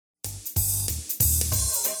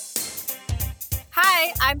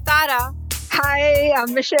I'm Tara. Hi,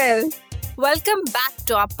 I'm Michelle. Welcome back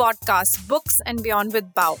to our podcast, Books and Beyond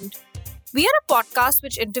with Bound. We are a podcast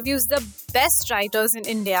which interviews the best writers in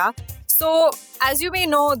India. So, as you may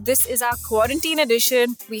know, this is our quarantine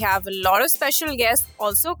edition. We have a lot of special guests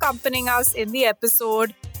also accompanying us in the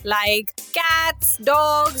episode, like cats,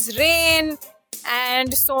 dogs, rain,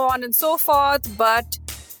 and so on and so forth. But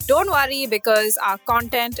don't worry because our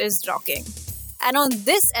content is rocking. And on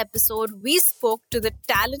this episode, we spoke to the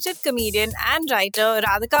talented comedian and writer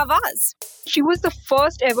Radhika Vaz. She was the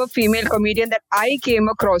first ever female comedian that I came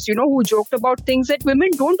across, who joked about things that women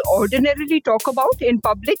don't ordinarily talk about in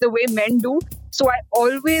public the way men do. So I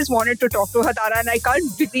always wanted to talk to her, Tara, and I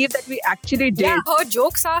can't believe that we actually did. Yeah, her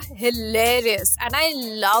jokes are hilarious and I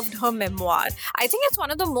loved her memoir. I think it's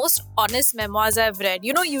one of the most honest memoirs I've read.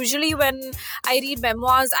 Usually when I read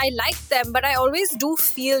memoirs, I like them, but I always do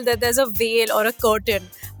feel that there's a veil or a curtain.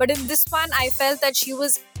 But in this one, I felt that she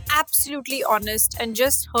was absolutely honest and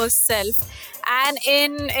just herself. And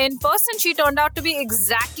in person, she turned out to be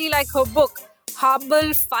exactly like her book.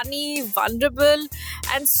 Humble, funny, vulnerable,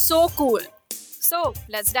 and so cool. So,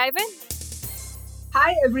 let's dive in.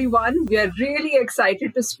 Hi everyone, we are really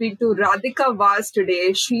excited to speak to Radhika Vaz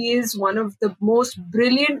today. She is one of the most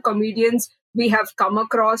brilliant comedians we have come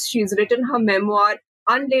across. She's written her memoir,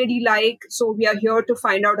 Unladylike. So we are here to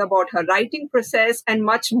find out about her writing process and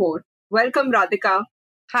much more. Welcome, Radhika.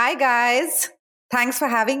 Hi guys. Thanks for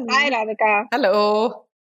having me. Hi, Radhika. Hello.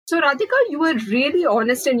 So, Radhika, you were really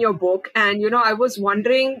honest in your book. And, I was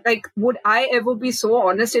wondering, would I ever be so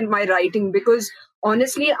honest in my writing? Because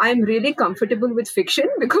honestly, I'm really comfortable with fiction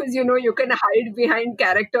because, you can hide behind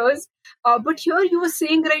characters. But here you were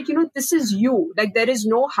saying, right, this is you. Like, there is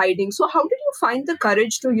no hiding. So how did you find the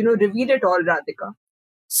courage to, reveal it all, Radhika?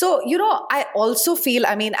 So, I also feel,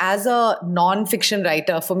 as a non-fiction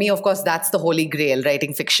writer, for me, of course, that's the holy grail,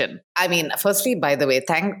 writing fiction. Firstly, by the way,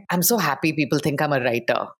 I'm so happy people think I'm a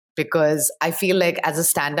writer. Because I feel like as a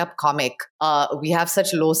stand-up comic, we have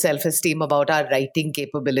such low self-esteem about our writing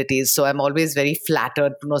capabilities. So I'm always very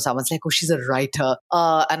flattered to know someone's like, oh, she's a writer.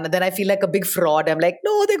 And then I feel like a big fraud. I'm like,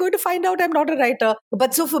 no, they're going to find out I'm not a writer.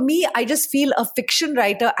 But so for me, I just feel a fiction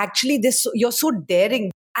writer, actually, you're so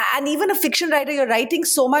daring. And even a fiction writer, you're writing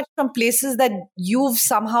so much from places that you've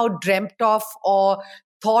somehow dreamt of or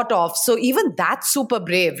thought of. So even that's super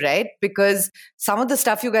brave, right? Because some of the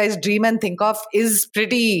stuff you guys dream and think of is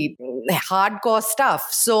pretty hardcore stuff.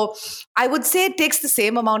 So I would say it takes the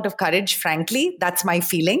same amount of courage, frankly. That's my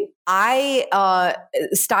feeling. I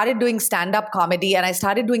started doing stand-up comedy and I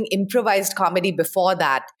started doing improvised comedy before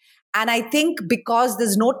that. And I think because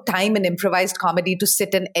there's no time in improvised comedy to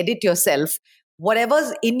sit and edit yourself,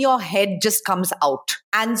 whatever's in your head just comes out.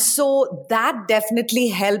 And so that definitely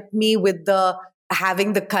helped me with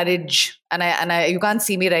having the courage, and I you can't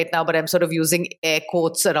see me right now, but I'm sort of using air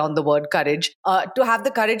quotes around the word courage, to have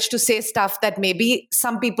the courage to say stuff that maybe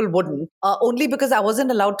some people wouldn't, only because I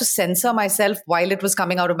wasn't allowed to censor myself while it was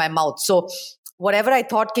coming out of my mouth. So whatever I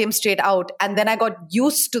thought came straight out. And then I got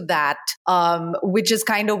used to that, which is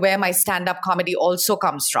kind of where my stand-up comedy also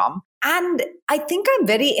comes from. And I think I'm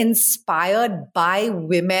very inspired by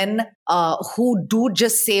women who do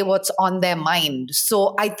just say what's on their mind.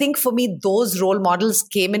 So I think for me, those role models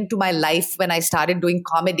came into my life when I started doing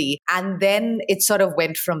comedy. And then it sort of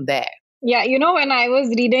went from there. Yeah, when I was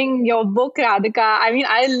reading your book, Radhika,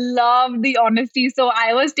 I love the honesty. So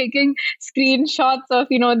I was taking screenshots of,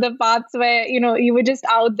 the parts where, you were just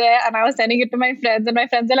out there and I was sending it to my friends and my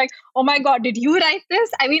friends are like, oh my God, did you write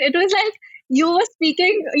this? It was like you were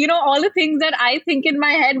speaking, all the things that I think in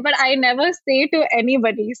my head, but I never say to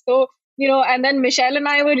anybody. So, and then Michelle and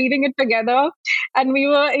I were reading it together and we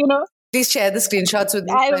were, Please share the screenshots with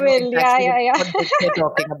me. I will. Yeah. What they're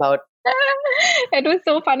talking about. It was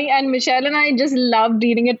so funny. And Michelle and I just loved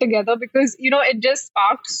reading it together because, it just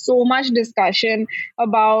sparked so much discussion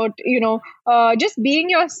about, just being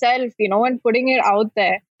yourself, and putting it out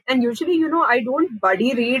there. And usually, I don't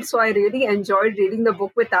buddy read. So I really enjoyed reading the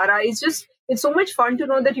book with Tara. It's so much fun to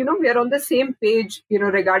know that, we are on the same page,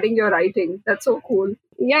 regarding your writing. That's so cool.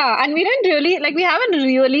 Yeah. And we haven't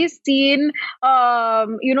really seen,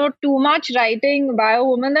 too much writing by a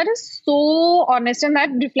woman that is so honest and that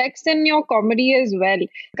reflects in your comedy as well.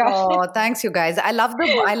 Oh, thanks, you guys. I love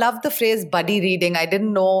the phrase buddy reading. I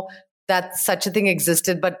didn't know that such a thing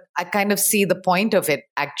existed, but I kind of see the point of it,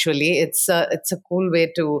 actually. It's a cool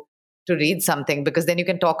way to to read something, because then you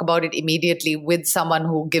can talk about it immediately with someone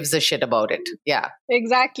who gives a shit about it. Yeah.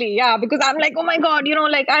 Exactly. Yeah. Because I'm like, oh my God,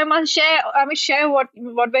 like I must share what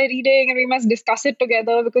we're reading, and we must discuss it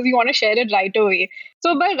together because we want to share it right away.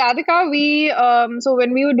 So but Radhika, so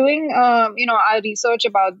when we were doing our research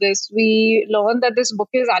about this, we learned that this book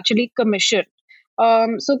is actually commissioned.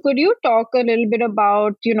 So could you talk a little bit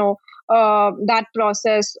about, that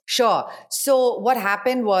process? Sure. So what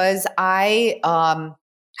happened was I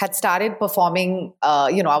had started performing, I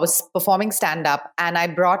was performing stand up, and I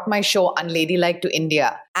brought my show Unladylike to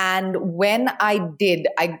India. And when I did,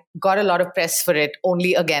 I got a lot of press for it,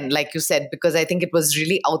 only again, like you said, because I think it was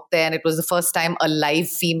really out there, and it was the first time a live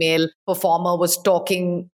female performer was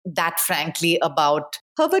talking that frankly about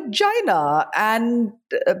her vagina and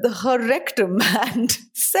her rectum and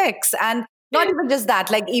sex. And not even just that,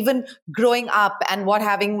 like even growing up and what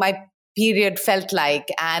having my period felt like,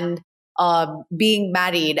 and being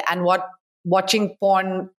married, and what watching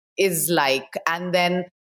porn is like, and then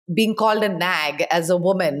being called a nag as a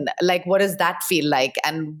woman, like what does that feel like,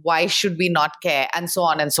 and why should we not care, and so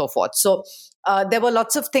on and so forth. So there were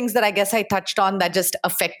lots of things that I guess I touched on that just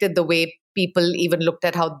affected the way people even looked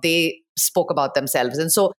at how they spoke about themselves.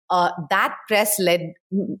 And so that press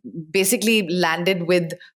basically landed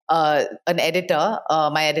with an editor,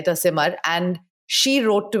 my editor Simar, and she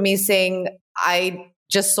wrote to me saying, I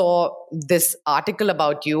just saw this article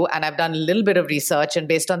about you, and I've done a little bit of research, and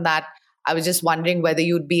based on that, I was just wondering whether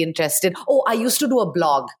you'd be interested. Oh, I used to do a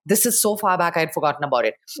blog. This is so far back, I'd forgotten about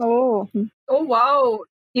it. Oh, wow.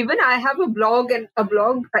 Even I have a blog, and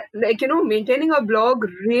maintaining a blog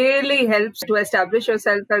really helps to establish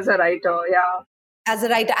yourself as a writer. Yeah. As a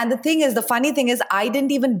writer. And the funny thing is, I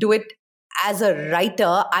didn't even do it as a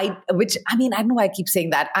writer. I don't know why I keep saying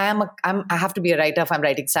that. I have to be a writer if I'm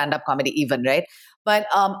writing stand-up comedy even, right? But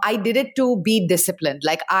I did it to be disciplined.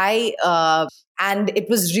 Like and it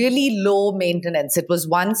was really low maintenance. It was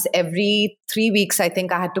once every 3 weeks, I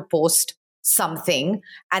think I had to post something,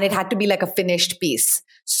 and it had to be like a finished piece.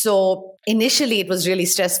 So initially it was really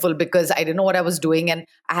stressful because I didn't know what I was doing, and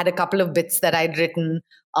I had a couple of bits that I'd written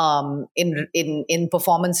in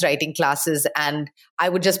performance writing classes, and I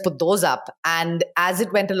would just put those up. And as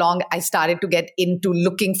it went along, I started to get into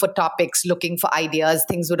looking for topics, looking for ideas.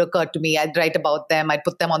 Things would occur to me. I'd write about them. I'd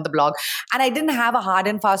put them on the blog. And I didn't have a hard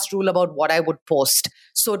and fast rule about what I would post.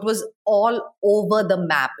 So it was all over the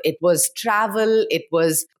map. It was travel. It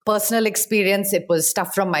was personal experience. It was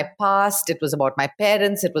stuff from my past. It was about my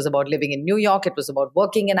parents. It was about living in New York. It was about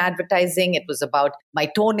working in advertising. It was about my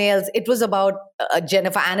toenails. It was about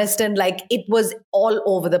Jennifer Aniston. Like, it was all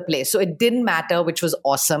over the place. So it didn't matter, which was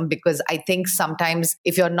awesome, because I think sometimes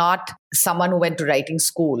if you're not someone who went to writing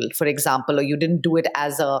school, for example, or you didn't do it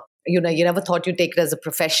as you never thought you'd take it as a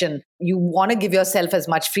profession, you want to give yourself as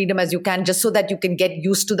much freedom as you can, just so that you can get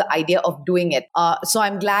used to the idea of doing it. So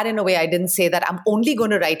I'm glad in a way I didn't say that I'm only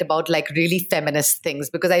going to write about like really feminist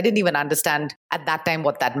things, because I didn't even understand at that time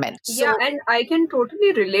what that meant. So, yeah, and I can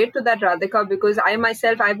totally relate to that, Radhika, because I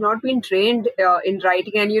myself, I've not been trained in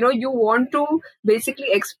writing, and you want to basically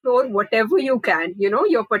explore whatever you can,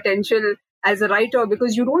 your potential as a writer,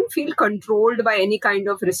 because you don't feel controlled by any kind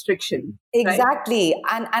of restriction. Exactly.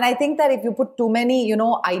 Right? And I think that if you put too many,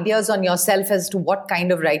 ideas on yourself as to what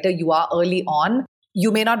kind of writer you are early on, you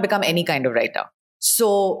may not become any kind of writer.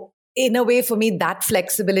 So in a way, for me, that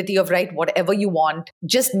flexibility of write whatever you want,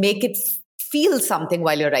 just make it feel something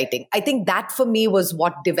while you're writing. I think that for me was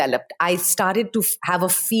what developed. I started to have a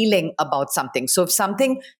feeling about something. So if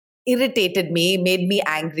something irritated me, made me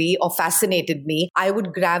angry, or fascinated me, I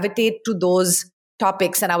would gravitate to those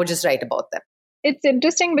topics and I would just write about them. It's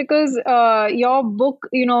interesting because your book,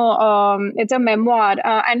 it's a memoir,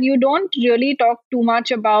 and you don't really talk too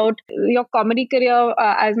much about your comedy career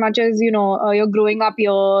as much as, your growing up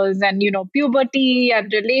years and, puberty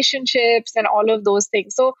and relationships and all of those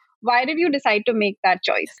things. So why did you decide to make that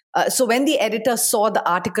choice? So when the editor saw the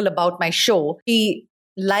article about my show, he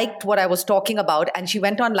liked what I was talking about, and she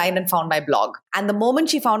went online and found my blog. And the moment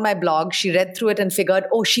she found my blog, she read through it and figured,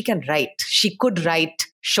 oh, she can write. She could write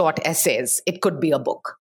short essays. It could be a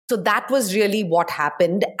book. So that was really what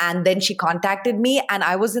happened. And then she contacted me, and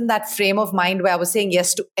I was in that frame of mind where I was saying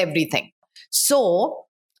yes to everything. So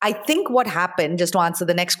I think what happened, just to answer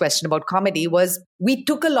the next question about comedy, was we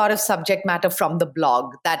took a lot of subject matter from the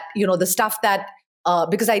blog, that, the stuff that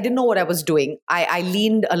because I didn't know what I was doing, I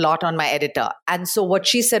leaned a lot on my editor. And so what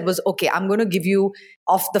she said was, okay, I'm going to give you,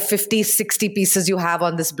 of the 50, 60 pieces you have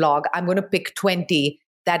on this blog, I'm going to pick 20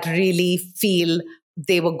 that really feel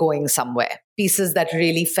they were going somewhere. Pieces that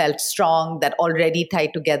really felt strong, that already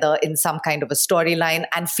tied together in some kind of a storyline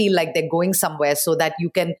and feel like they're going somewhere so that you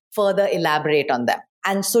can further elaborate on them.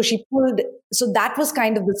 And so so that was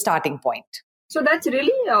kind of the starting point. So that's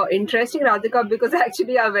really interesting, Radhika, because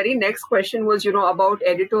actually our very next question was, about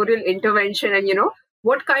editorial intervention and,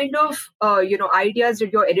 what kind of, ideas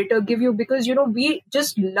did your editor give you? Because, we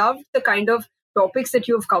just loved the kind of topics that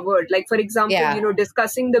you've covered. Like, for example,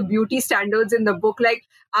 discussing the beauty standards in the book. Like,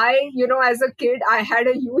 as a kid, I had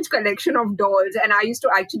a huge collection of dolls and I used to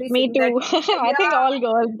actually Me think too. that, I think all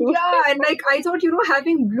girls do. Yeah, and like I thought,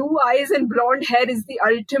 having blue eyes and blonde hair is the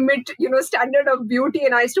ultimate, standard of beauty.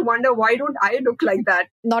 And I used to wonder, why don't I look like that?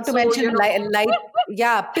 Not to mention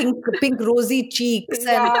pink rosy cheeks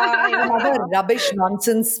and other rubbish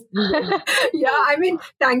nonsense. Yeah, I mean,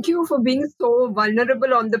 thank you for being so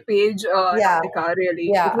vulnerable on the page, Radhika, really.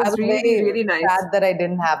 Yeah, it was really, really nice. Sad that I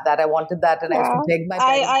didn't have that. I wanted that, and I used to beg my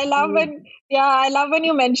parents. I love when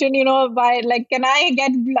you mention, can I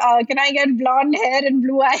get blonde hair and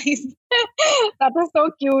blue eyes? That was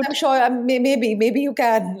so cute. I'm sure maybe you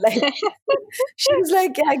can. Like, she was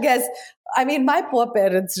like, I guess. I mean, my poor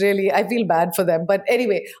parents, really, I feel bad for them. But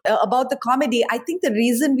anyway, about the comedy, I think the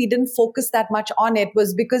reason we didn't focus that much on it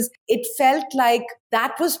was because it felt like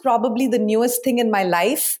that was probably the newest thing in my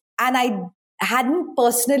life. And I hadn't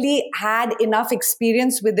personally had enough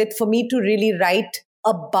experience with it for me to really write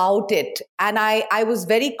about it. And I was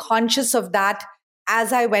very conscious of that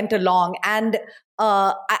as I went along. And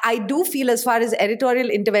I do feel, as far as editorial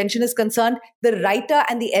intervention is concerned, the writer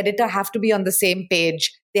and the editor have to be on the same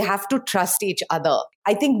page. They have to trust each other.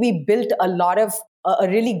 I think we built a lot of a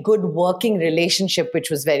really good working relationship,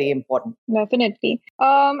 which was very important. Definitely.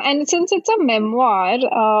 And since it's a memoir,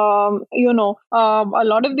 a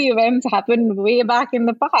lot of the events happened way back in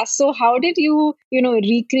the past. So how did you,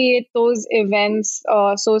 recreate those events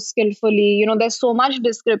so skillfully? There's so much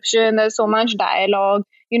description, there's so much dialogue.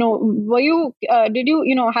 Did you,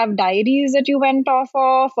 have diaries that you went off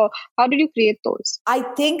of, or how did you create those? I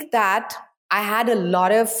think that I had a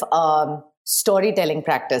lot of storytelling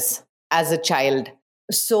practice as a child.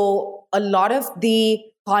 So a lot of the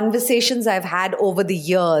conversations I've had over the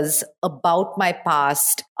years about my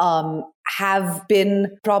past have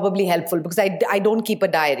been probably helpful because I don't keep a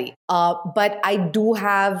diary. But I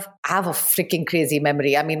have a freaking crazy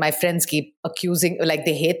memory. I mean, my friends keep accusing, like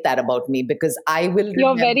they hate that about me because I will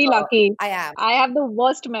You're very lucky. I am. I have the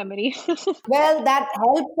worst memory. Well, that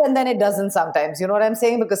helps and then it doesn't sometimes. You know what I'm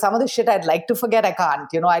saying? Because some of the shit I'd like to forget, I can't.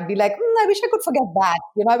 I'd be like, I wish I could forget that.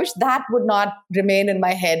 I wish that would not remain in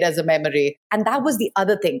my head as a memory. And that was the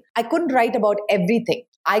other thing. I couldn't write about everything.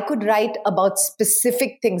 I could write about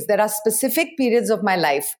specific things. There are specific periods of my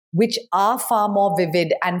life which are far more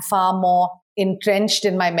vivid and far more entrenched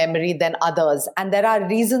in my memory than others. And there are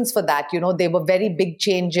reasons for that. They were very big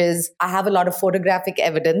changes. I have a lot of photographic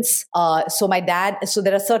evidence. So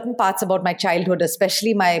there are certain parts about my childhood,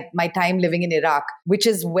 especially my time living in Iraq, which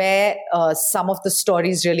is where some of the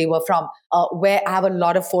stories really were from, where I have a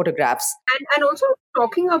lot of photographs. And also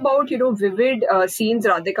talking about, vivid scenes,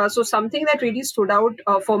 Radhika. So something that really stood out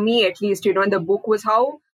for me, at least, in the book was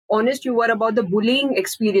how honest you were about the bullying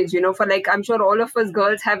experience, for like, I'm sure all of us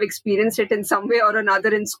girls have experienced it in some way or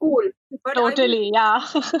another in school. But totally, yeah.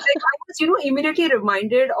 I was, immediately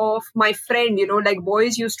reminded of my friend, like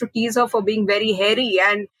boys used to tease her for being very hairy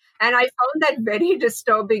and I found that very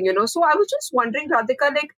disturbing, So I was just wondering,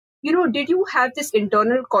 Radhika, like, did you have this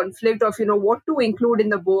internal conflict of, what to include in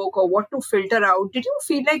the book or what to filter out? Did you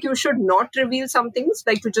feel like you should not reveal some things,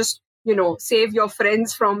 like to just save your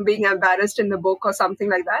friends from being embarrassed in the book or something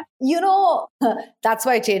like that? That's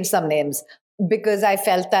why I changed some names because I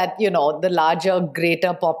felt that, the larger,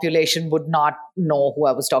 greater population would not know who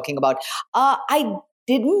I was talking about. I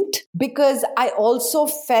didn't because I also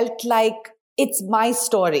felt like it's my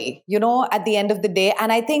story, at the end of the day.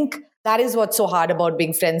 And I think that is what's so hard about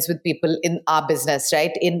being friends with people in our business,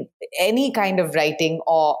 right? In any kind of writing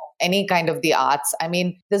or any kind of the arts. I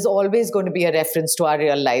mean, there's always going to be a reference to our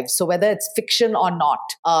real lives. So whether it's fiction or not,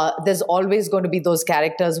 there's always going to be those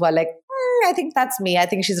characters who are like, I think that's me. I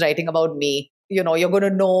think she's writing about me. You're going to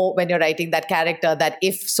know when you're writing that character that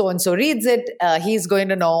if so-and-so reads it, he's going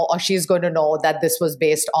to know or she's going to know that this was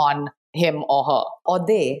based on him or her or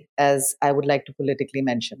they, as I would like to politically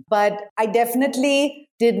mention. But I definitely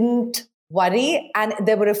didn't worry. And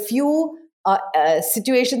there were a few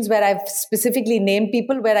situations where I've specifically named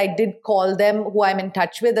people where I did call them who I'm in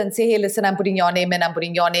touch with and say, hey, listen, I'm putting your name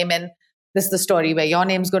in. This is the story where your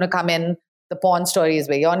name's going to come in. The porn story is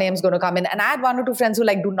where your name's going to come in. And I had one or two friends who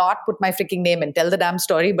do not put my freaking name in. Tell the damn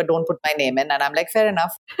story, but don't put my name in. And I'm like, fair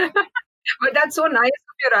enough. But that's so nice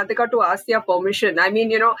of you, Radhika, to ask their permission. I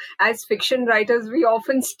mean, as fiction writers, we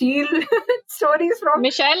often steal stories from.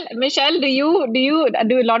 Michelle, do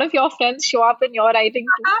a lot of your friends show up in your writing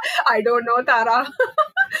too? I don't know, Tara.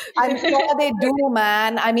 I'm sure they do,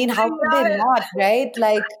 man. I mean, how could they Yeah, not, right?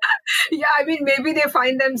 Like, yeah, I mean, maybe they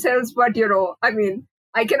find themselves, but I mean,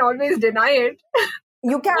 I can always deny it.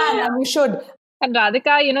 you can and you should. And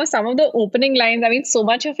Radhika, some of the opening lines, I mean, so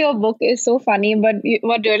much of your book is so funny, but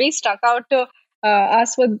what really stuck out to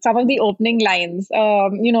us with some of the opening lines.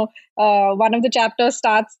 One of the chapters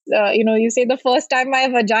starts, you say, the first time my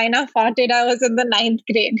vagina farted, I was in the ninth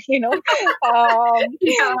grade.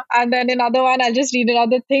 Yeah. And then another one, I'll just read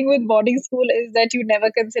another thing with boarding school is that you never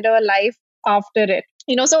consider a life after it.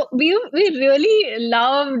 So we really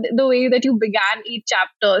loved the way that you began each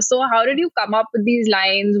chapter. So how did you come up with these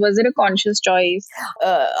lines? Was it a conscious choice?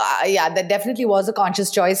 Yeah, that definitely was a conscious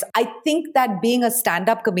choice. I think that being a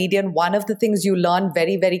stand-up comedian, one of the things you learn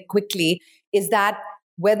very, very quickly is that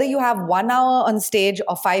whether you have 1 hour on stage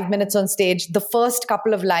or 5 minutes on stage, the first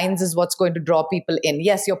couple of lines is what's going to draw people in.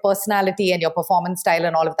 Yes, your personality and your performance style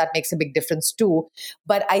and all of that makes a big difference too.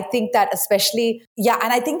 But I think that especially, yeah,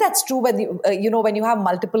 and I think that's true when when you have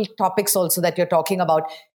multiple topics also that you're talking about,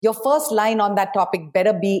 your first line on that topic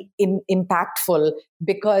better be impactful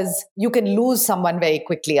because you can lose someone very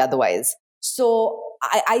quickly otherwise. So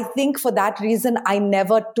I think for that reason, I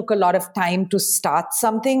never took a lot of time to start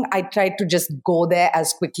something. I tried to just go there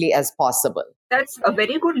as quickly as possible. That's a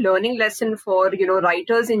very good learning lesson for,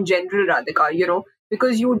 writers in general, Radhika,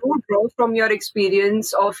 because you do draw from your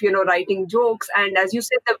experience of, writing jokes. And as you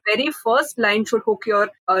said, the very first line should hook your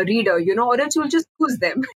reader, or else you'll just lose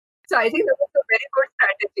them. So I think that was a very good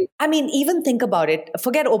strategy. I mean, even think about it.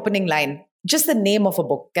 Forget opening line. Just the name of a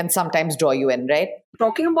book can sometimes draw you in, right?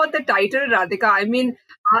 Talking about the title, Radhika, I mean,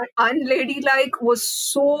 Unladylike was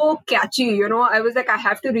so catchy. I was like, I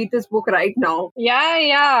have to read this book right now.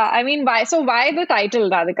 Yeah. I mean, why the title,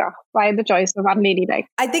 Radhika? Why the choice of Unladylike?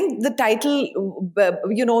 I think the title,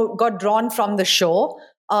 got drawn from the show.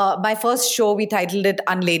 My first show, we titled it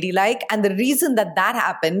Unladylike. And the reason that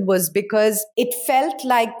happened was because it felt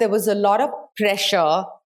like there was a lot of pressure,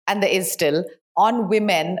 and there is still, on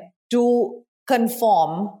women to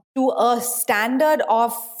conform to a standard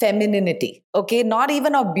of femininity. Okay, not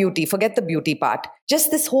even of beauty. Forget the beauty part. Just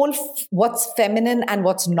this whole what's feminine and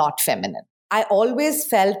what's not feminine. I always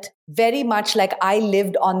felt very much like I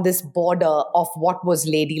lived on this border of what was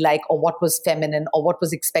ladylike or what was feminine or what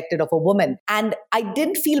was expected of a woman. And I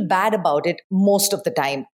didn't feel bad about it most of the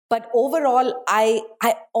time. But overall, I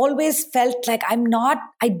always felt like I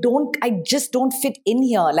just don't fit in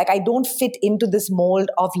here. Like I don't fit into this mold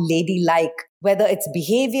of ladylike, whether it's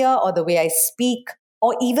behavior or the way I speak,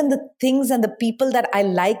 or even the things and the people that I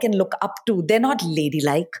like and look up to. They're not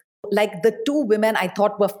ladylike. Like the two women I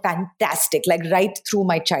thought were fantastic, like right through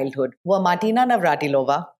my childhood, were Martina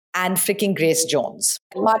Navratilova and freaking Grace Jones.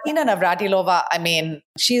 Martina Navratilova, I mean,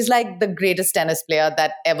 she's like the greatest tennis player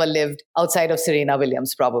that ever lived outside of Serena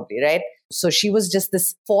Williams, probably, right? So she was just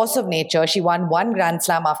this force of nature. She won one Grand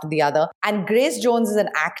Slam after the other. And Grace Jones is an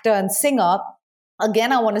actor and singer.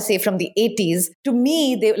 Again, I want to say from the 80s. To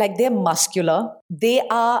me, they're muscular. They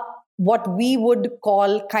are what we would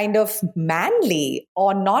call kind of manly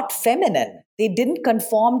or not feminine. They didn't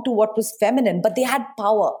conform to what was feminine, but they had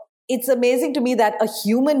power. It's amazing to me that a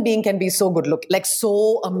human being can be so good looking, like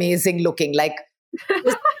so amazing looking, like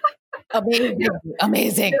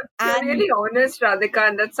amazing. You're really honest, Radhika,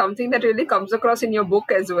 and that's something that really comes across in your book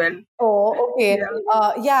as well. Oh, okay.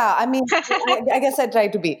 Yeah. I mean, I guess I try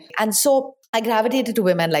to be. And so I gravitated to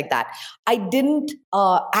women like that. I didn't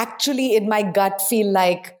actually in my gut feel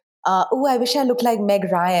like, I wish I looked like Meg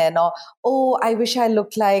Ryan, or I wish I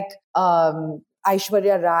looked like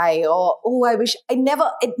Aishwarya Rai, or it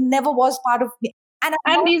never was part of me. And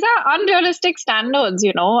these are unrealistic standards,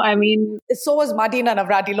 I mean. So was Martina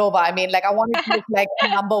Navratilova. I mean, like I wanted to look like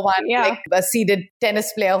number one, like a seeded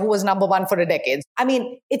tennis player who was number one for a decade. I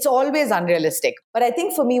mean, it's always unrealistic. But I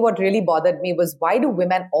think for me, what really bothered me was, why do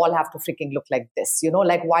women all have to freaking look like this?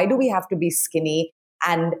 Like why do we have to be skinny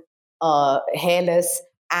and hairless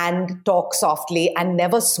and talk softly and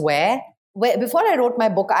never swear? Before I wrote my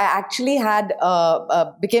book, I actually had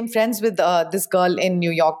became friends with this girl in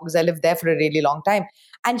New York because I lived there for a really long time.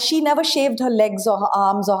 And she never shaved her legs or her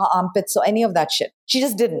arms or her armpits or any of that shit. She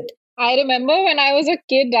just didn't. I remember when I was a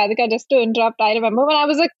kid, Radhika, just to interrupt, I remember when I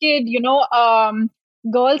was a kid,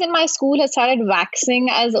 girls in my school had started waxing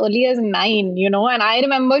as early as 9, and I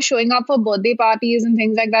remember showing up for birthday parties and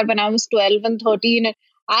things like that when I was 12 and 13.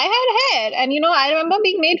 I had hair, and I remember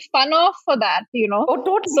being made fun of for that. Oh,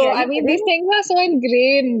 totally. So I mean, these things are so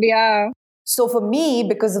ingrained. Yeah. So for me,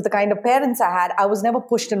 because of the kind of parents I had, I was never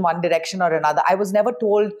pushed in one direction or another. I was never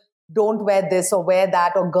told, don't wear this or wear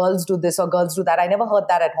that, or girls do this or girls do that. I never heard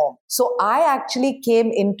that at home. So I actually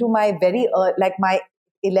came into my like my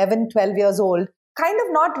 11, 12 years old, kind of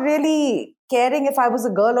not really caring if I was a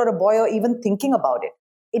girl or a boy or even thinking about it.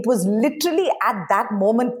 It was literally at that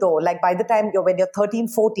moment though, like by the time when you're 13,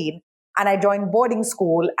 14, and I joined boarding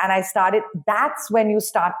school and I started, that's when you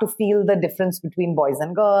start to feel the difference between boys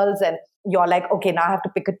and girls. And you're like, okay, now I have to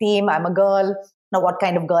pick a team. I'm a girl. Now what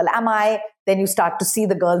kind of girl am I? Then you start to see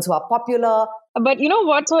the girls who are popular. But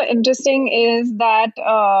what's so interesting is that,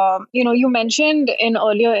 you mentioned in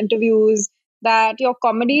earlier interviews that your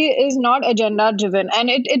comedy is not agenda driven,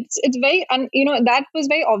 and it's very, and that was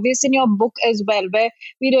very obvious in your book as well, where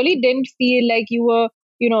we really didn't feel like you were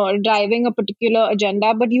driving a particular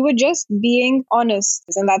agenda, but you were just being honest,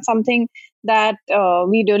 and that's something that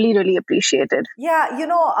we really really appreciated. Yeah,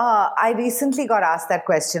 I recently got asked that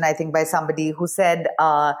question, I think by somebody who said,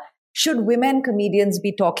 should women comedians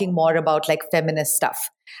be talking more about like feminist stuff?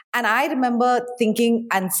 And I remember thinking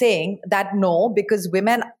and saying that no, because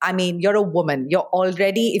women, I mean, you're a woman. You're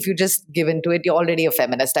already, if you just give into it, you're already a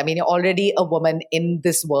feminist. I mean, you're already a woman in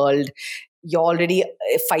this world. You're already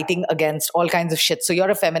fighting against all kinds of shit. So you're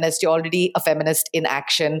a feminist. You're already a feminist in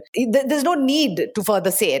action. There's no need to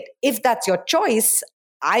further say it. If that's your choice,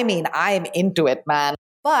 I mean, I'm into it, man.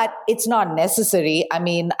 But it's not necessary. I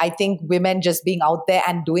mean, I think women just being out there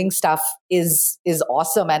and doing stuff is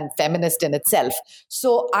awesome and feminist in itself.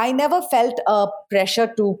 So I never felt a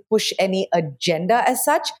pressure to push any agenda as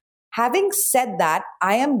such. Having said that,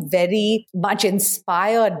 I am very much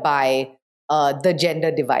inspired by the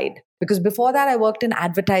gender divide. Because before that, I worked in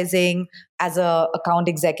advertising as an account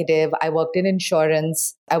executive. I worked in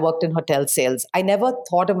insurance. I worked in hotel sales. I never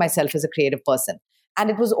thought of myself as a creative person. And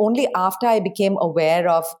it was only after I became aware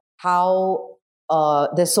of how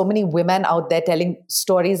there's so many women out there telling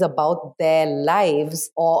stories about their lives,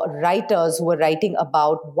 or writers who are writing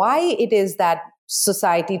about why it is that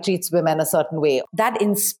society treats women a certain way. That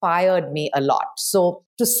inspired me a lot. So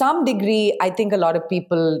to some degree, I think a lot of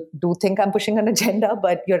people do think I'm pushing an agenda,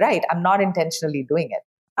 but you're right. I'm not intentionally doing it.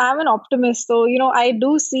 I'm an optimist. So, I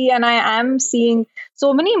do see, and I am seeing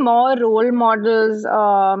so many more role models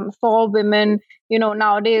for women,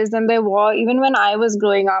 nowadays than there were even when I was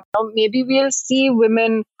growing up. Maybe we'll see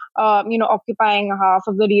women, occupying half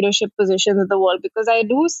of the leadership positions in the world, because I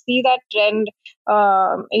do see that trend,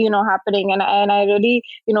 happening. And I really,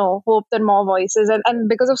 hope that more voices, and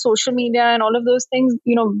because of social media and all of those things,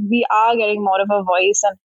 we are getting more of a voice.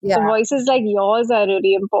 And Yeah. so voices like yours are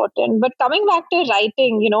really important. But coming back to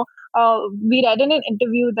writing, we read in an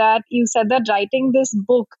interview that you said that writing this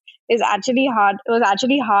book is actually hard. It was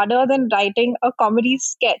actually harder than writing a comedy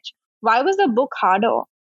sketch. Why was the book harder?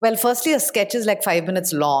 Well, firstly, a sketch is like 5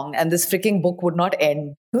 minutes long, and this freaking book would not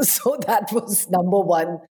end. So that was number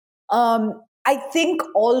one. I think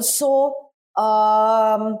also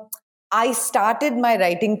I started my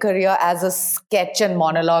writing career as a sketch and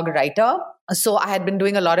monologue writer. So I had been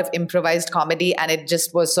doing a lot of improvised comedy, and it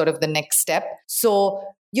just was sort of the next step. So,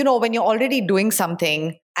 when you're already doing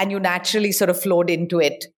something and you naturally sort of flowed into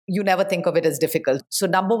it, you never think of it as difficult. So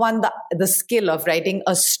number one, the skill of writing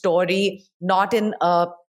a story, not in a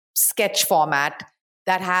sketch format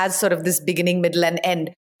that has sort of this beginning, middle, and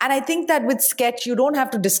end. And I think that with sketch, you don't have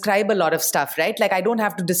to describe a lot of stuff, right? Like I don't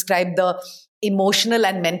have to describe the emotional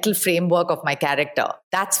and mental framework of my character.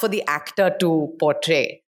 That's for the actor to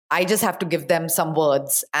portray. I just have to give them some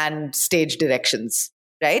words and stage directions,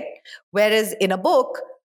 right? Whereas in a book,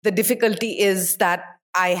 the difficulty is that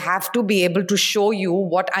I have to be able to show you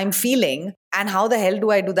what I'm feeling, and how the hell do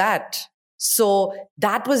I do that? So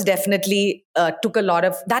that was definitely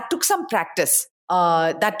took some practice.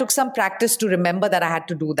 That took some practice to remember that I had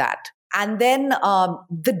to do that. And then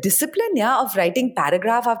the discipline, of writing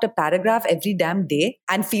paragraph after paragraph every damn day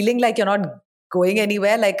and feeling like you're not going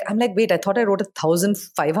anywhere. Like, I'm like, wait, I thought I wrote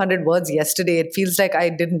 1,500 words yesterday. It feels like I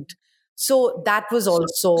didn't. So that was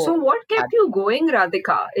also... So what kept you going,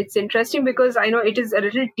 Radhika? It's interesting because I know it is a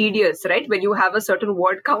little tedious, right? When you have a certain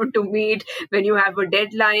word count to meet, when you have a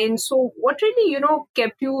deadline. So what really,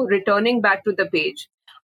 kept you returning back to the page?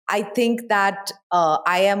 I think that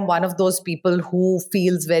I am one of those people who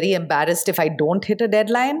feels very embarrassed if I don't hit a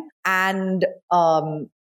deadline. And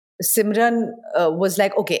Simran was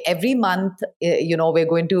like, okay, every month, we're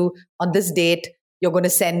going to, on this date, you're going to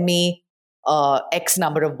send me X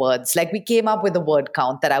number of words. Like we came up with a word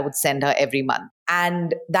count that I would send her every month.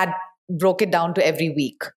 And that broke it down to every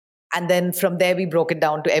week. And then from there, we broke it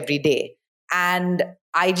down to every day. And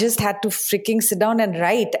I just had to freaking sit down and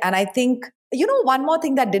write. And I think, one more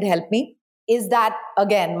thing that did help me is that,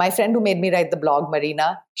 again, my friend who made me write the blog,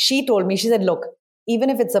 Marina, she told me, she said, look, even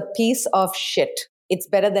if it's a piece of shit, it's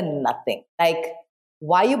better than nothing. Like,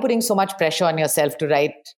 why are you putting so much pressure on yourself to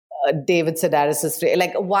write David Sedaris's?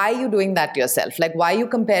 Like, why are you doing that to yourself? Like, why are you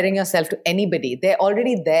comparing yourself to anybody? They're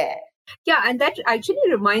already there. Yeah, and that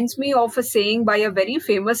actually reminds me of a saying by a very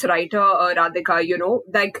famous writer, Radhika,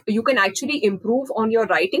 like you can actually improve on your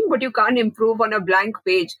writing, but you can't improve on a blank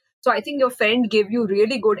page. So I think your friend gave you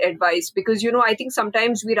really good advice because, I think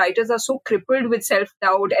sometimes we writers are so crippled with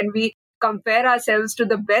self-doubt and we compare ourselves to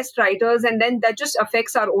the best writers, and then that just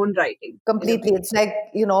affects our own writing. Completely. It's like,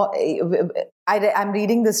 I'm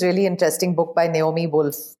reading this really interesting book by Naomi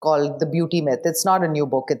Wolf called The Beauty Myth. It's not a new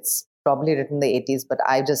book. It's probably written in the 80s, but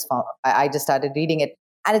I just started reading it.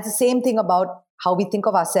 And it's the same thing about how we think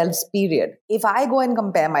of ourselves, period. If I go and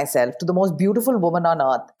compare myself to the most beautiful woman on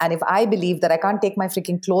earth, and if I believe that I can't take my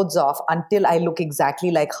freaking clothes off until I look exactly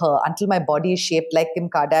like her, until my body is shaped like Kim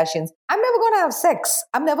Kardashian's, I'm never going to have sex.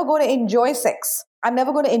 I'm never going to enjoy sex. I'm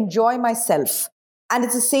never going to enjoy myself. And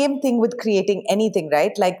it's the same thing with creating anything,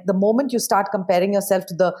 right? Like the moment you start comparing yourself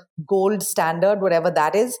to the gold standard, whatever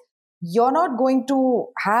that is, you're not going to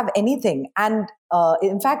have anything. And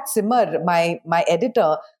in fact, Simar, my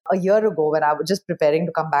editor, a year ago, when I was just preparing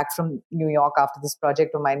to come back from New York after this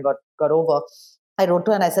project of mine got over, I wrote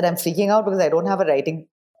to her and I said, I'm freaking out because I don't have a writing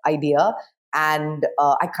idea. And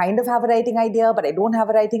I kind of have a writing idea, but I don't have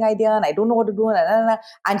a writing idea and I don't know what to do.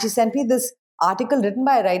 And she sent me this article written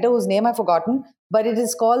by a writer whose name I've forgotten, but it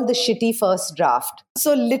is called The Shitty First Draft.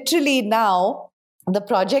 So literally now, the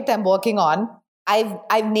project I'm working on,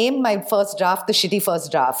 I've named my first draft The Shitty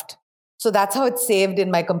First Draft. So that's how it's saved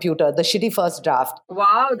in my computer, The Shitty First Draft.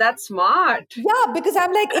 Wow, that's smart. Yeah, because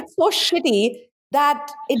I'm like, it's so shitty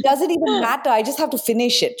that it doesn't even matter. I just have to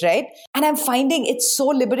finish it, right? And I'm finding it's so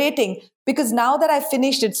liberating because now that I've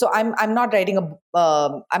finished it, so I'm not writing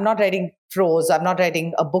I'm not writing prose. I'm not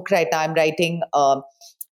writing a book right now. I'm writing what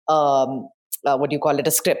do you call it?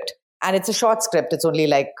 A script, and it's a short script. It's only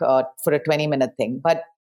like for a 20-minute thing, but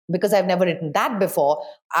because I've never written that before,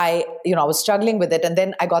 I was struggling with it. And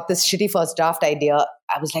then I got this shitty first draft idea.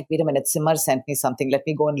 I was like, wait a minute, Simar sent me something. Let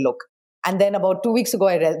me go and look. And then about 2 weeks ago,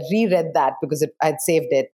 I reread that because I'd saved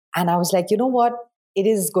it. And I was like, you know what? It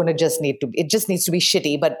is going to just needs to be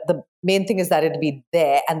shitty. But the main thing is that it'll be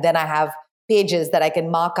there. And then I have pages that I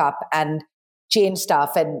can mark up and change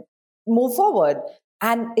stuff and move forward.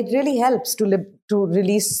 And it really helps to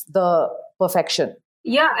release the perfection.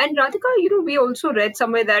 Yeah, and Radhika, we also read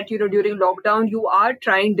somewhere that, during lockdown, you are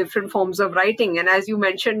trying different forms of writing. And as you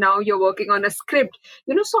mentioned, now you're working on a script,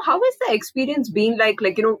 so how has the experience been like,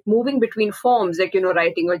 moving between forms, like,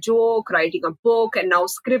 writing a joke, writing a book, and now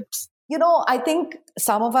scripts? I think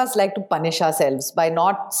some of us like to punish ourselves by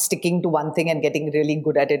not sticking to one thing and getting really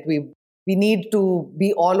good at it. We need to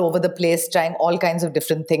be all over the place, trying all kinds of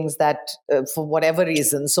different things that for whatever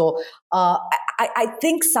reason. So I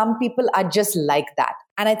think some people are just like that.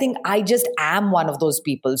 And I think I just am one of those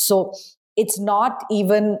people. So it's not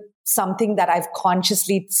even something that I've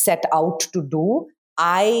consciously set out to do.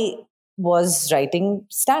 I was writing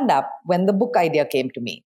stand-up when the book idea came to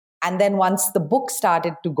me. And then once the book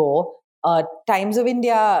started to go, Times of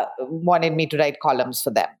India wanted me to write columns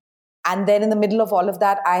for them. And then in the middle of all of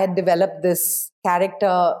that, I had developed this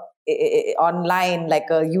character online, like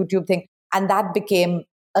a YouTube thing. And that became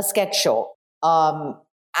a sketch show.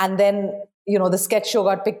 And then, the sketch show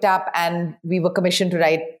got picked up and we were commissioned to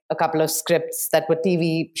write a couple of scripts that were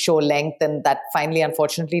TV show length. And that finally,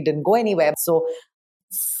 unfortunately, didn't go anywhere. So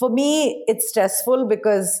for me, it's stressful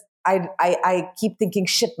because I keep thinking,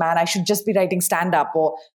 shit, man, I should just be writing stand-up.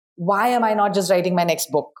 Or why am I not just writing my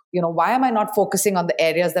next book? Why am I not focusing on the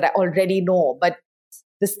areas that I already know? But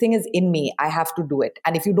this thing is in me. I have to do it.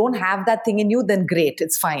 And if you don't have that thing in you, then great,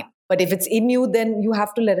 it's fine. But if it's in you, then you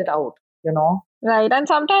have to let it out, Right. And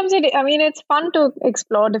sometimes it's fun to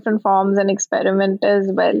explore different forms and experiment as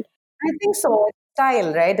well. I think so. It's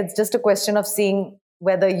style, right? It's just a question of seeing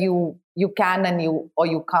whether you can or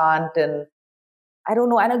you can't. And I don't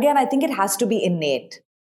know. And again, I think it has to be innate.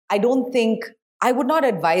 I would not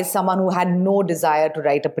advise someone who had no desire to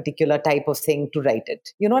write a particular type of thing to write it.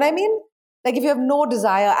 You know what I mean? Like if you have no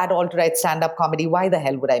desire at all to write stand-up comedy, why the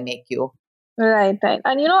hell would I make you? Right. And,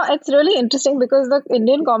 it's really interesting because the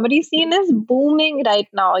Indian comedy scene is booming right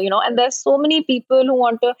now, and there's so many people who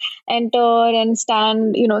want to enter and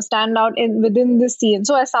stand out within this scene.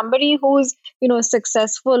 So as somebody who's,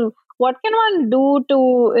 successful, what can one do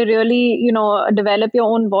to really, develop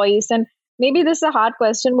your own voice? And maybe this is a hard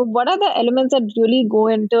question, but what are the elements that really go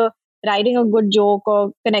into writing a good joke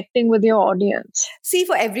or connecting with your audience? See,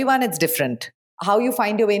 for everyone, it's different. how you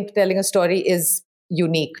find your way into telling a story is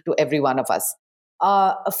unique to every one of us.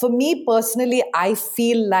 For me personally, I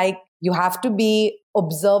feel like you have to be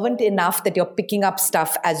observant enough that you're picking up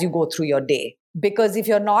stuff as you go through your day. Because if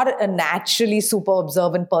you're not a naturally super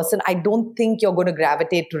observant person, I don't think you're going to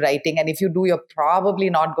gravitate to writing. And if you do, you're probably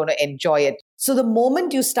not going to enjoy it. So the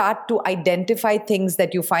moment you start to identify things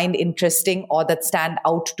that you find interesting or that stand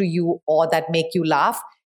out to you or that make you laugh,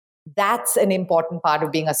 that's an important part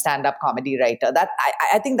of being a stand-up comedy writer. That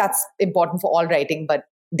I think that's important for all writing, but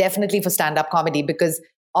definitely for stand-up comedy, because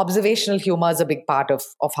observational humor is a big part of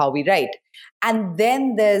how we write. And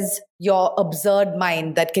then there's your absurd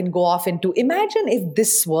mind that can go off into, imagine if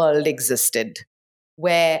this world existed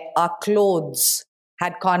where our clothes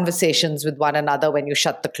had conversations with one another when you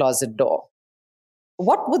shut the closet door.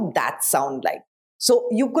 What would that sound like? So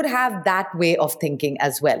you could have that way of thinking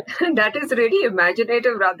as well. That is really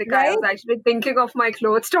imaginative, Radhika. Right? I was actually thinking of my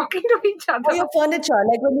clothes talking to each other. Or your furniture,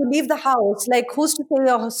 like when you leave the house, like who's to say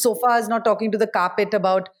your sofa is not talking to the carpet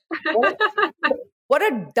about what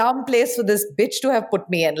a dumb place for this bitch to have put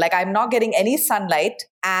me in. Like I'm not getting any sunlight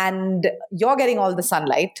and you're getting all the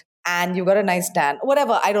sunlight and you got a nice tan.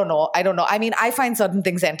 Whatever, I don't know. I mean, I find certain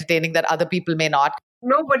things entertaining that other people may not.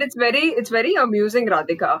 No, but it's very amusing,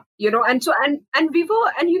 Radhika. We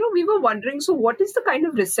were wondering, so what is the kind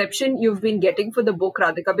of reception you've been getting for the book,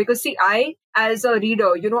 Radhika? Because see, I, as a reader,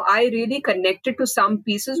 I really connected to some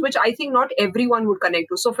pieces which I think not everyone would connect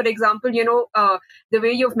to. So for example, the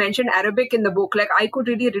way you've mentioned Arabic in the book, like I could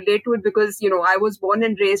really relate to it because, I was born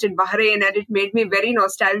and raised in Bahrain and it made me very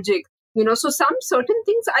nostalgic. So some certain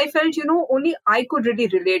things I felt, only I could really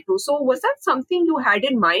relate to. So was that something you had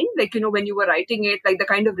in mind? Like, when you were writing it, like the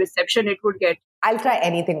kind of reception it would get? I'll try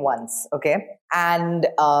anything once, okay? And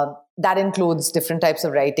that includes different types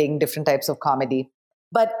of writing, different types of comedy.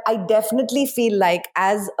 But I definitely feel like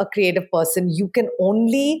as a creative person, you can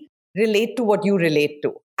only relate to what you relate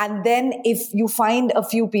to. And then if you find a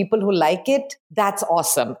few people who like it, that's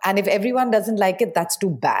awesome. And if everyone doesn't like it, that's too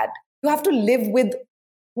bad. You have to live with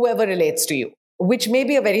whoever relates to you, which may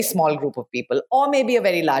be a very small group of people or maybe a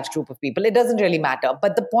very large group of people. It doesn't really matter.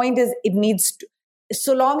 But the point is, it needs to,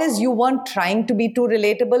 so long as you weren't trying to be too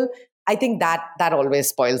relatable, I think that always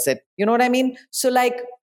spoils it. You know what I mean? So like,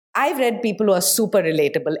 I've read people who are super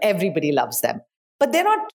relatable. Everybody loves them, but they're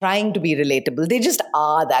not trying to be relatable. They just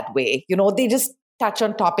are that way. They just touch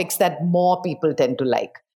on topics that more people tend to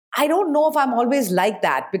like. I don't know if I'm always like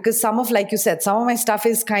that because like you said, some of my stuff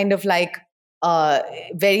is kind of like,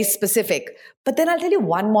 very specific. But then I'll tell you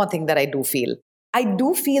one more thing that I do feel. I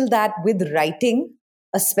do feel that with writing,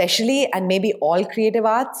 especially, and maybe all creative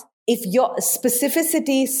arts, if your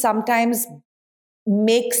specificity sometimes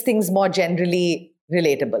makes things more generally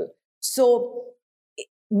relatable. So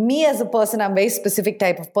me as a person, I'm a very specific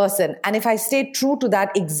type of person. And if I stay true to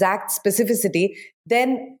that exact specificity,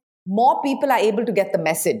 then more people are able to get the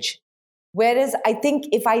message. Whereas I think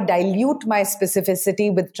if I dilute my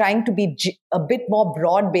specificity with trying to be a bit more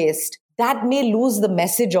broad-based, that may lose the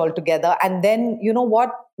message altogether. And then, you know what?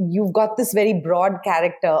 You've got this very broad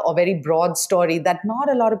character or very broad story that not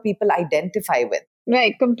a lot of people identify with.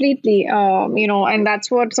 Right, completely. And that's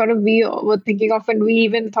what sort of we were thinking of when we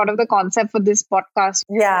even thought of the concept for this podcast.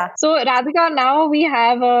 Yeah. So, Radhika, now we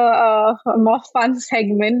have a more fun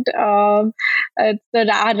segment. It's the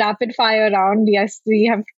rapid fire round. Yes, we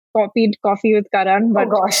have copied Coffee with Karan, but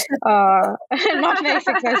not very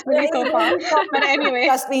successfully so far. But anyway.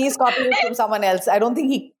 Trust me, he's copying it from someone else. I don't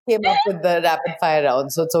think he came up with the rapid fire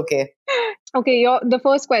round, so it's okay. Okay, the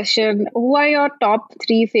first question. Who are your top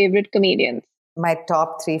 3 favorite comedians? My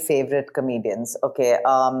top 3 favorite comedians. Okay,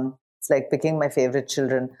 it's like picking my favorite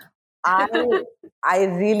children. I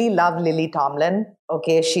really love Lily Tomlin.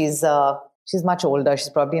 Okay, she's much older. She's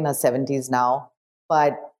probably in her 70s now,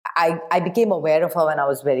 but I became aware of her when I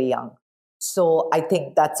was very young. So I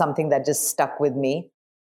think that's something that just stuck with me.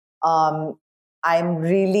 I'm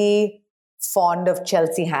really fond of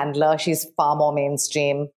Chelsea Handler. She's far more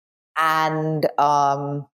mainstream. And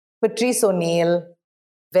Patrice O'Neill,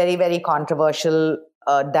 very, very controversial,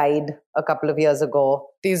 died a couple of years ago.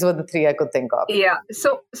 These were the 3 I could think of. Yeah.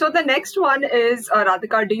 So the next one is,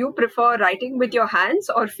 Radhika, do you prefer writing with your hands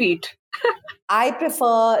or feet? I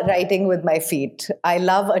prefer writing with my feet. I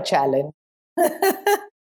love a challenge.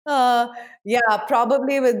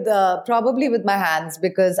 Probably with my hands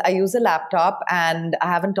because I use a laptop and I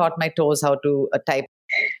haven't taught my toes how to type.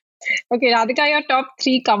 Okay, Radhika, your top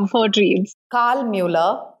 3 comfort reads. Carl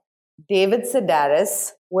Mueller, David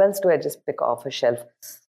Sedaris. Who else do I just pick off a shelf?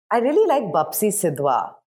 I really like Bapsi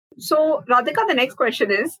Sidhwa. So, Radhika, the next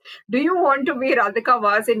question is, do you want to be Radhika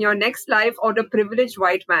was in your next life or a privileged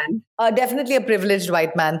white man? Definitely a privileged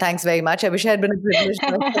white man. Thanks very much. I wish I had been a privileged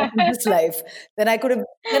white man in this life. Then I could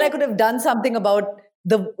have done something about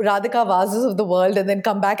the Radhika Vases of the world and then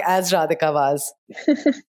come back as Radhika Vaz.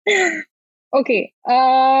 Okay.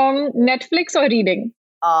 Netflix or reading?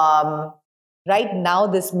 Right now,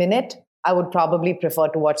 this minute, I would probably prefer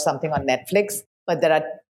to watch something on Netflix, but there are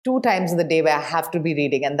 2 times in the day where I have to be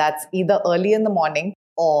reading, and that's either early in the morning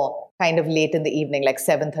or kind of late in the evening, like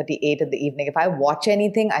 7:38 in the evening. If I watch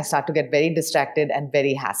anything, I start to get very distracted and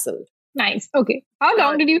very hassled. Nice. Okay. How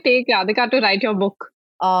long did you take, Radhika, to write your book?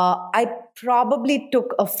 I probably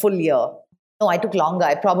took a full year. No, I took longer.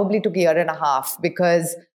 I probably took a year and a half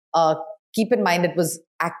because keep in mind, it was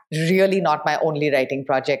really not my only writing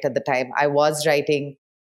project at the time. I was writing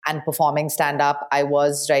and performing stand-up. I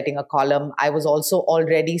was writing a column. I was also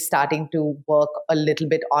already starting to work a little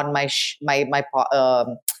bit on my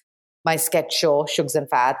sketch show, Shugs and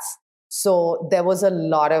Fats. So there was a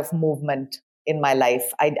lot of movement in my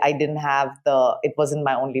life. I didn't have it wasn't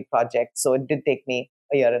my only project. So it did take me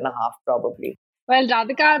a year and a half probably. Well,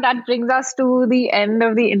 Radhika, that brings us to the end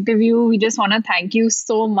of the interview. We just want to thank you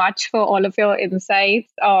so much for all of your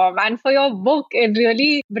insights and for your book. It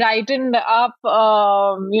really brightened up,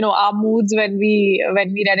 our moods when we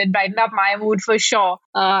read it. Brightened up my mood for sure,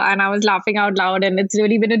 and I was laughing out loud. And it's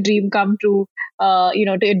really been a dream come true, to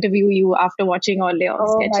interview you after watching all your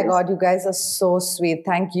sketches. Oh my God, you guys are so sweet.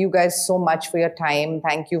 Thank you guys so much for your time.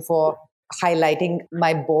 Thank you for highlighting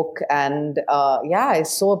my book, and I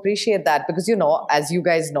so appreciate that because as you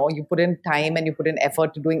guys know, you put in time and you put in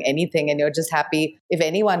effort to doing anything, and you're just happy if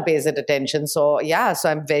anyone pays it attention. So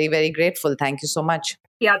I'm very, very grateful. Thank you so much.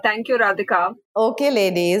 Yeah, thank you, Radhika. Okay,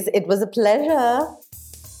 ladies, it was a pleasure.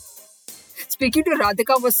 Speaking to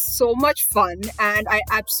Radhika was so much fun, and I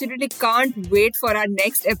absolutely can't wait for our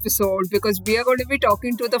next episode because we are going to be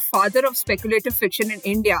talking to the father of speculative fiction in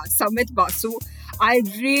India, Samit Basu. I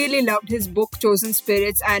really loved his book, Chosen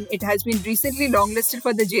Spirits, and it has been recently longlisted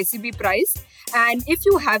for the JCB Prize. And if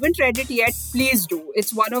you haven't read it yet, please do.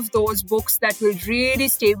 It's one of those books that will really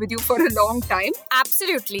stay with you for a long time.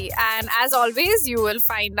 Absolutely. And as always, you will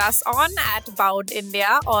find us on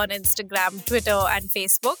 @BoundIndia on Instagram, Twitter, and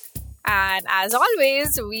Facebook. And as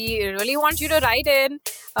always, we really want you to write in,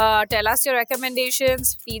 tell us your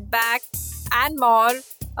recommendations, feedback, and more.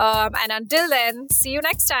 And until then, see you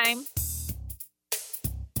next time.